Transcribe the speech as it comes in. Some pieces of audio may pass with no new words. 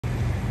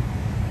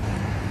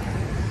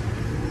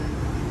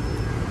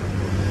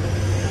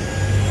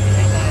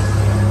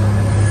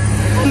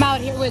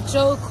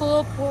Joe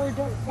Cool, Poor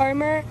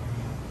Farmer,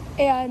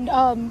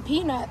 and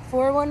Peanut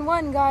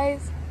 411,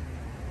 guys.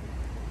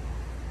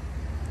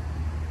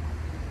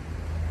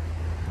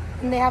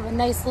 And they have a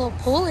nice little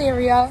pool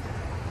area.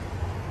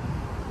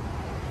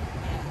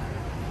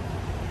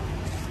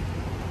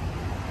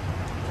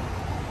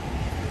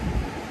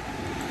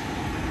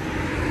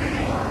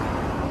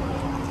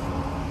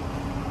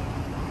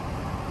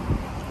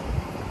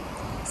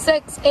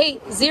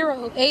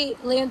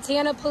 $6808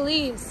 Lantana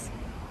Police.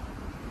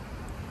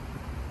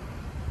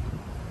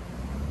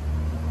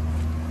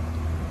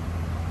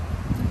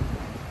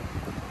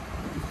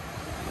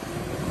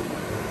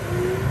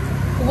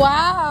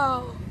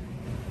 Wow.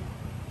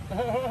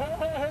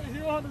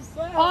 You on the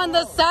sidewalk? On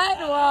the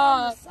sidewalk.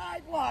 On the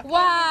sidewalk.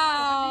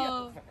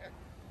 Wow.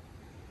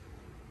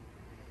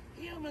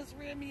 He almost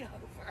ran me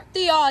over.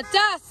 The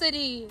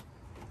audacity.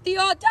 The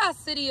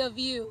audacity of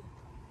you.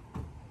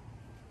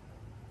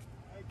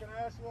 Hey, can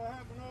I ask you what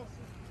happened,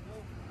 officer?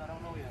 I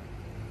don't know yet.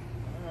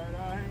 All right,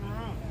 I'll hang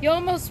around. You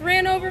almost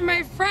ran over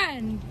my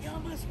friend. You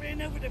almost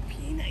ran over the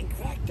Peanut and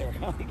cracked her.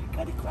 You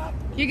got to crack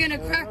her. You're gonna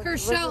crack her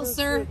shell,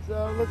 sir.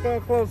 Look how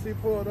close he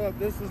pulled up.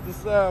 This is the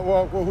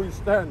sidewalk where we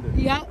standing.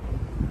 Yep.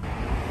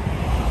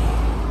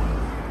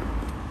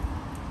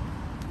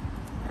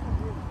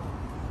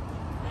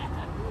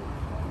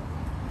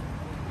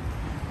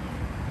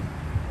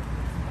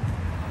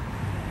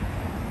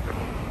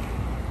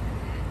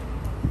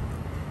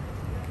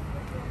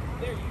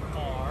 There you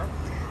are.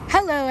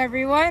 Hello,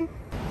 everyone.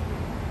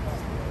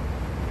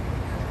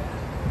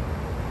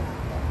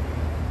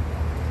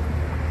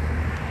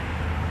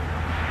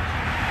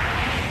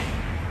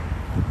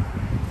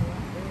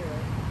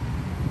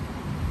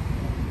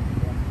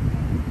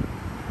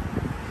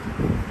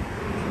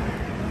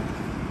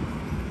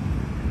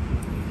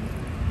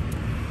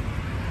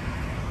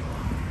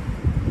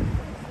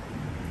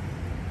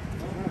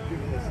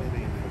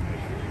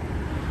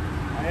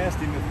 I asked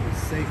him if it was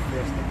safe for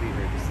us to be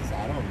here. He says,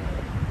 I don't know.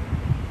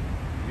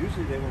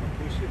 Usually they want to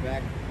push you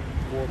back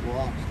 4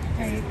 blocks.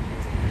 Right.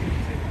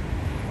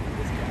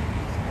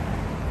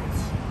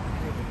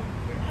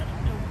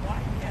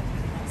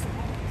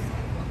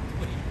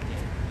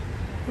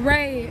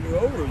 Right.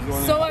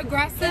 So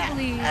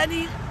aggressively. Yeah, and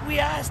we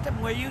asked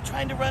him, were you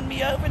trying to run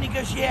me over? And he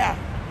goes, yeah.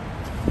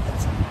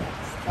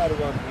 Try to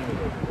run me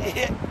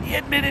over. He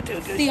admitted to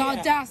it. Goes, The yeah.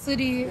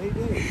 audacity. He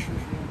did.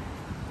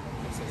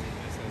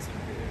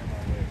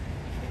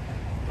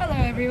 Hello,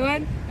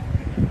 everyone.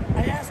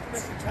 I asked him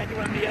if he tried to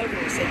run me over.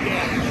 He said,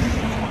 yeah.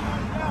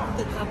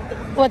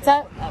 What's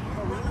up?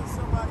 We're bringing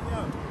somebody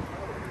out.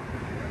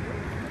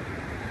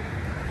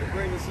 We're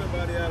bringing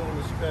somebody out on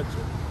the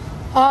stretcher.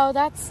 Oh,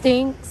 that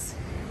stinks.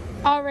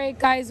 All right,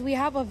 guys, we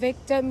have a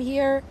victim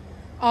here.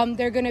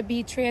 They're going to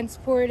be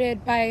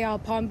transported by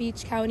Palm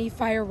Beach County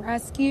Fire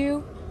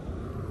Rescue.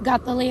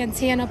 Got the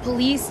Lantana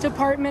Police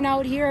Department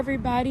out here,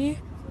 everybody.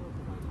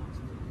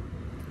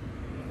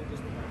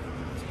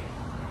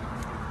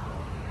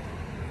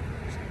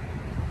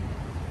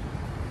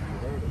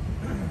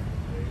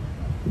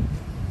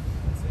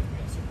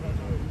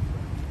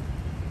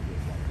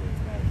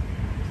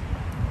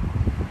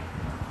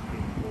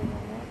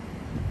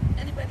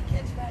 Anybody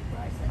catch that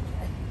price?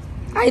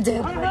 I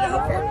did. I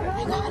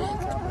got it.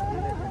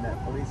 In that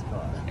police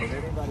car. Has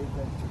anybody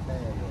been to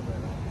bad over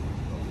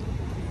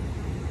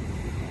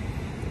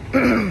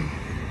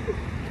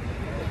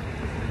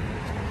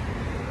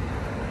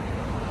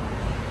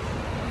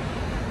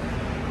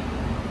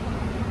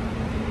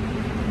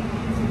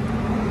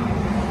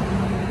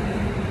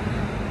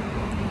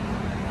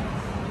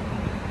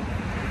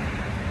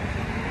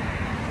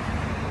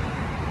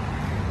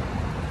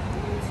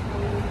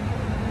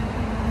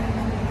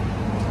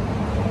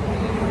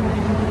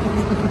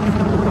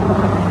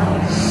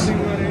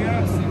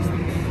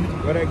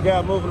Where that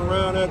guy moving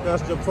around at,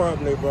 that's the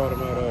problem they brought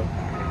him out of.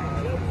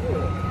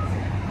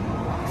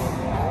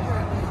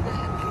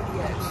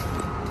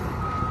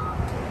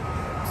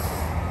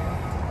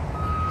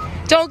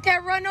 Don't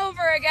get run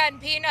over again,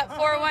 Peanut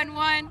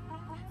 411.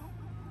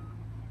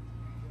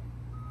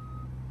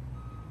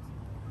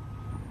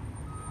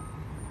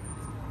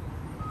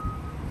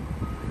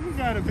 You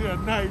gotta be a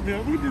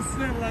nightmare. We just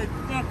send like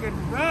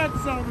fucking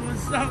rats on them and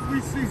stuff.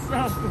 We see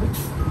something.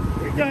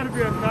 We gotta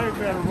be a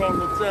nightmare to run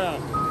the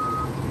town.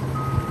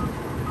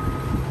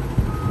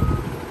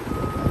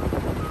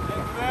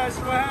 That's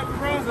what happened,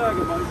 bro.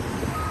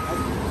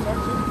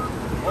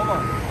 Hold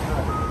on.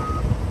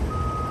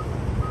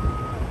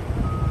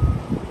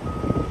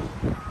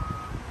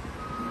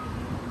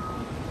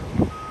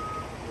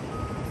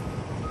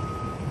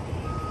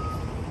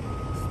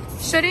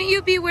 Shouldn't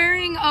you be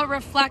wearing a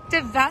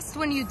reflective vest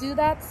when you do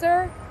that,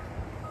 sir?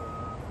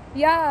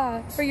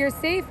 Yeah, for your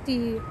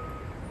safety.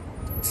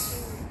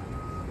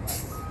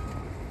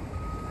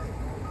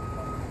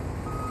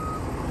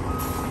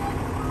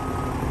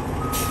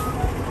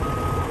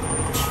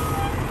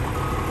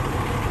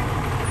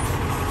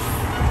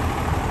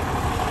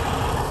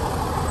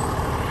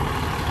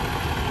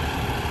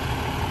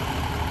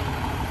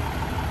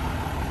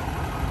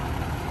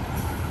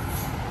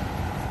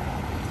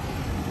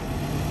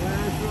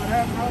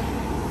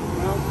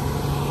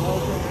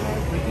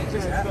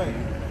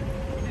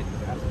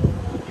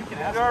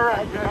 You're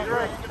right. You're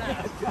right.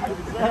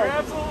 You're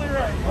absolutely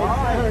right.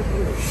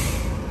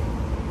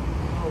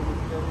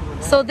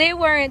 So they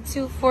weren't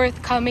too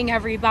forthcoming,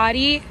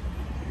 everybody.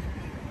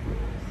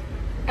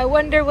 I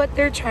wonder what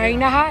they're trying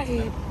to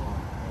hide.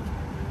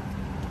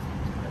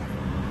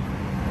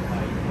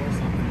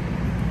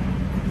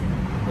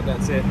 But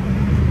that's it.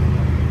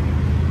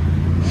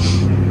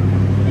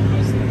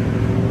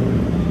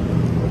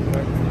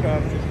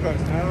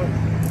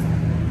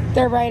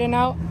 They're riding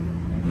out.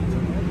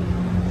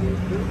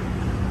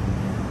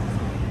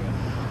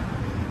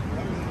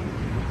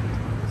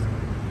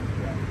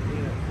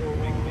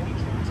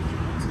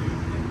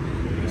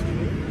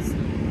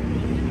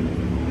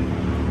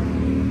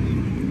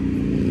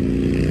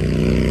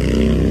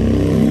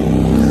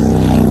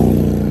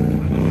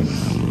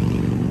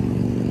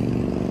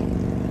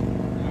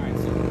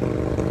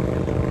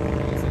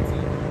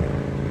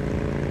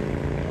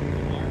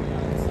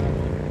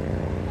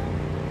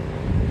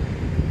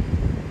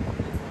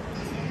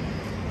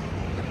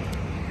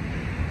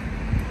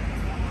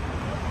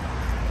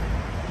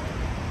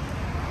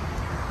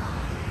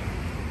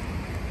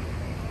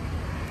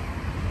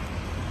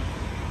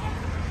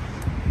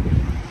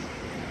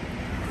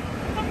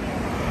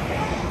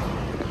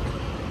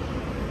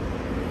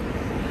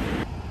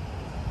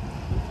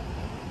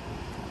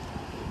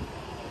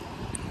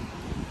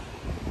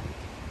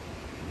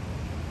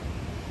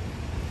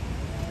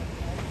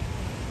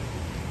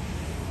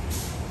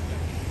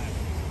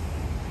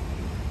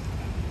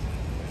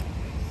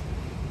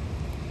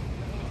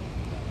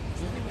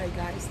 Anyway,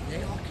 guys,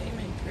 they all came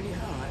in pretty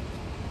hot.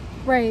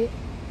 Right.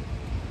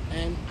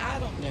 And I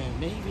don't know,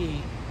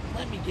 maybe,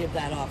 let me give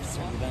that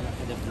officer the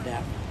benefit of the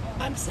doubt.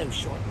 I'm so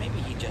short, maybe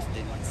he just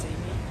didn't see me.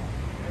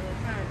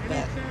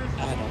 But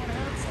I don't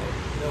think so.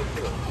 No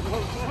clue.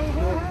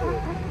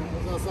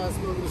 I was outside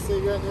smoking a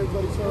cigarette and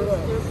everybody showed up.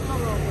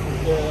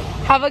 Yeah.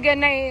 Have a good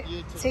night.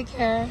 Take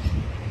care.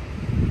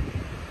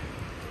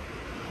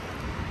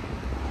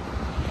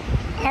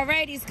 All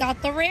right, he's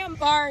got the ram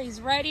bar.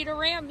 He's ready to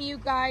ram you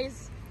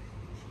guys.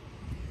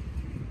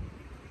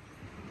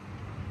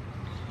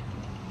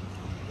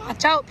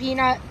 Watch out,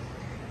 Peanut.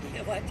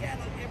 Yeah, watch out,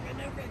 I'll get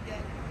run over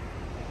again.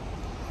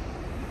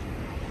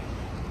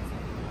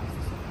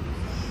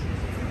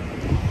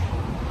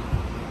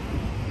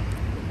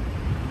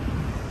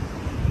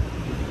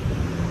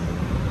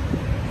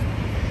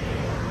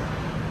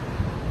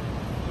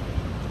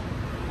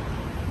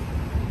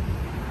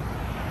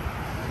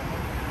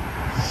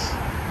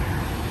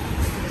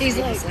 He's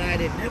like,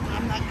 decided, nope,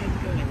 I'm not going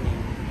to go in there.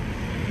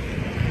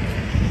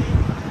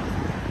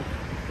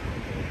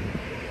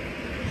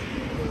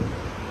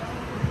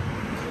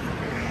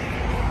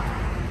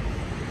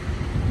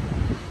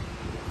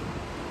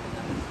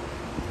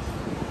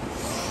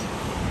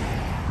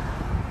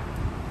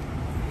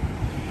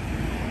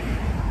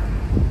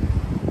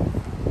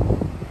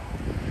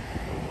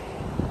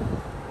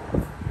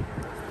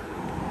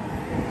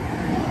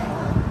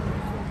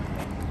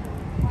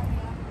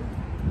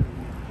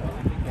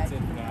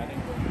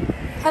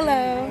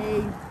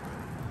 hello.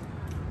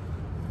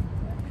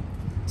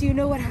 Do you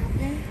know what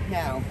happened?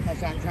 No,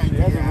 that's what I'm trying She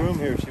to has figure a out. room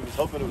here. She was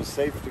hoping it was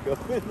safe to go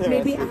in there.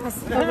 Maybe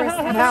ask the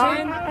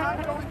reception.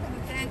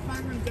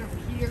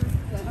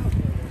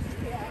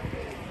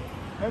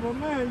 Hey, but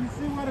man, you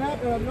see what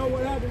happened? I know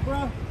what happened,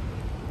 bro.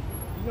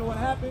 You know what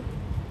happened?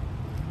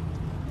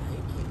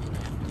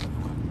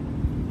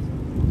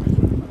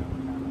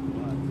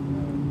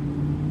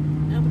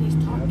 Nobody's I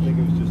talking. think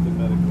it was just a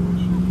medical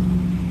issue.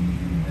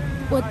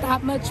 With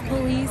that much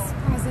police I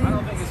don't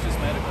presence. think it's just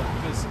medical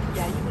because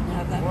Yeah, you wouldn't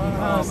have that.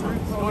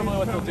 normally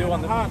what they'll do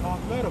on the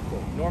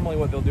medical. normally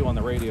what they'll do on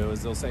the radio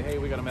is they'll say, "Hey,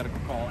 we got a medical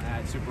call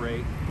at Super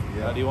 8.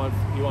 Yeah. Do you want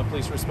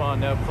police to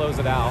respond? No, close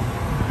it out."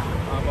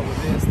 But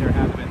with this, there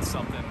had been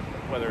something,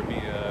 whether it be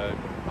a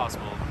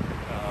possible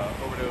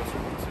overdose or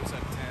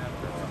suicide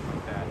attempt or something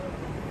like that.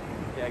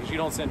 Yeah, because you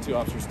don't send two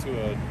officers to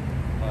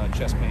a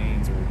chest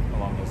pains or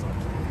along those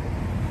lines.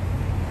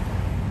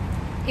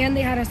 And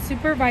they had a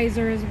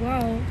supervisor as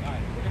well. All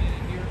right, we're gonna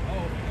end here. Oh,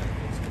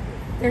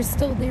 okay. They're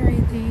still there, I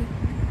think.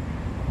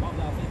 Well,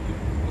 no, thank you.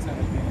 What's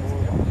happening?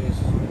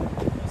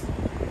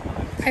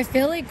 I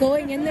feel like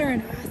going in there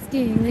and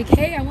asking, like,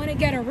 hey, I want to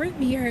get a room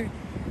here.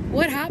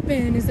 What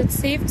happened? Is it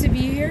safe to be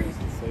here? It's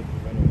safe to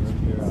rent a room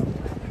here out.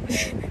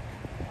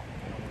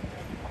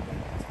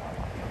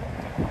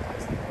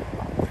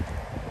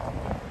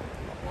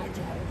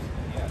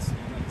 Yes,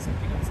 it's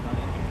not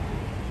in here.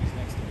 She's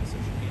next to me, so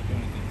she can't do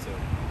anything. So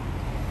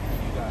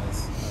you guys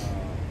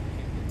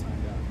can't get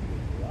timed out.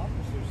 The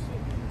officer's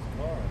sitting in his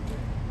car, I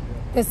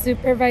think. The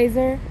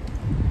supervisor.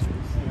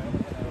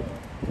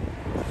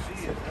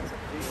 She is. That's a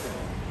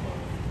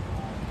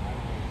female.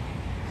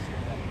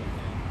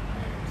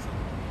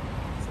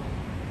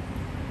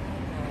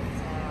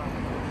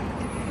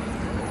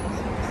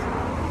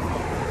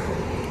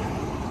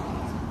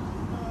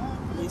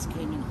 Police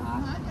came in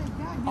hot.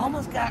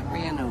 Almost got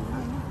ran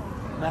over.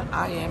 But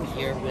I am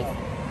here with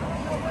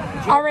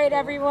All right,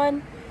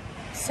 everyone.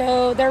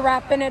 So they're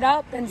wrapping it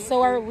up, and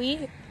so are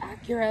we.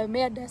 Acura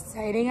Amanda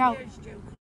signing out.